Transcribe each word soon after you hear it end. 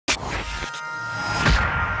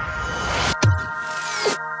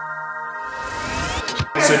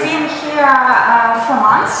We've been here for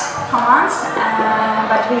months,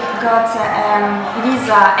 but we got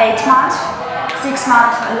visa 8 months, 6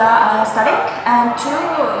 months studying, and 2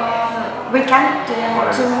 weekend, 2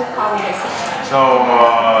 holidays. So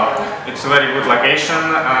it's a very good location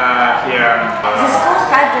here. The school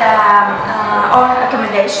had our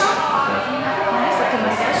accommodation. Nice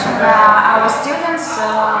accommodation. Our students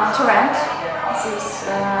to rent these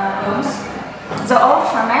rooms. The old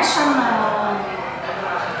formation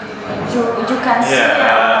you can see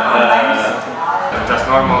online. Just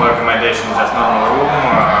normal accommodation, just normal room.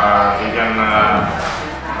 You can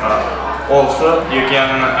also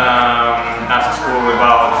ask school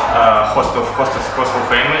about hostel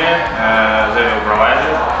family. They will provide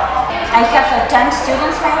it. I have 10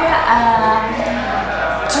 students maybe,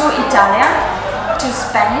 2 Italian, 2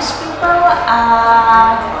 Spanish people,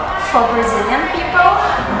 4 Brazilian people,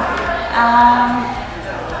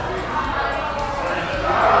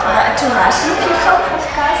 2 Russian people, of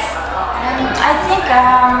course, and I think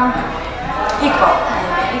equal,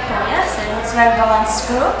 yes, it's very balanced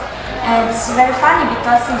group. It's very funny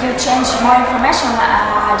because you change more information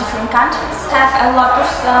different countries. Have a lot of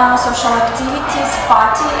social activities,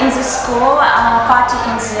 party in the school, party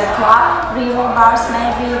in the club, river bars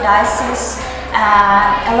maybe, dances,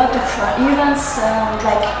 a lot of events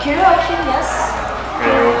like karaoke, yes,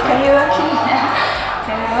 karaoke,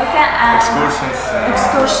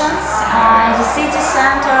 excursions, the city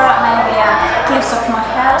center, maybe Cliffs of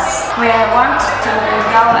Moher. We want to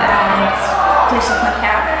go and Cliffs of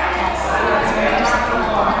Moher.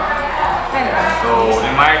 So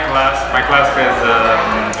in my class has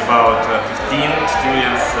about 15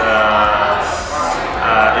 students.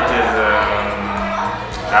 It is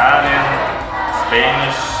Italian,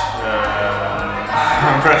 Spanish,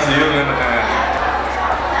 Brazilian,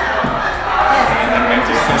 and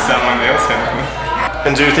maybe someone else.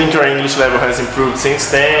 And do you think your English level has improved since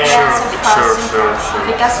then? Yes, Sure.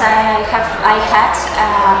 Because I had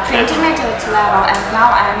pre-intermediate level, and now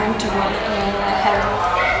I'm have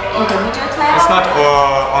intermediate level. It's not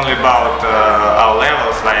only about our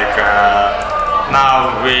levels. Like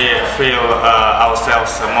now we feel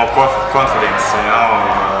ourselves more confidence. You know,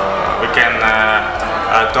 we can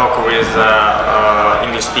talk with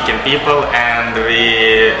English-speaking people, and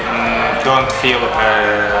we don't feel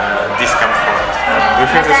discomfort. Do you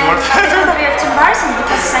feel this word? It's a bit embarrassing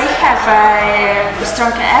because I have a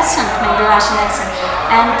strong accent, maybe Russian accent.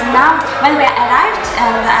 And now, when we arrived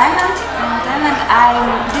in the island, I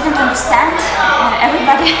didn't understand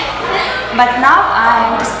everybody, but now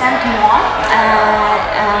I understand more.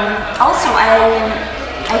 Also,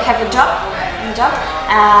 I have a job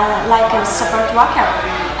like a support worker,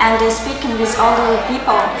 and speaking with older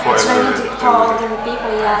people. It's older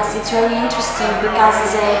people, yes, it's very interesting because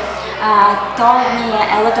they told me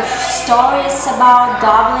a lot of stories about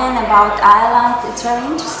Dublin, about Ireland. It's very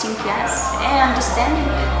interesting, yes, and understanding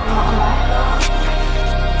more.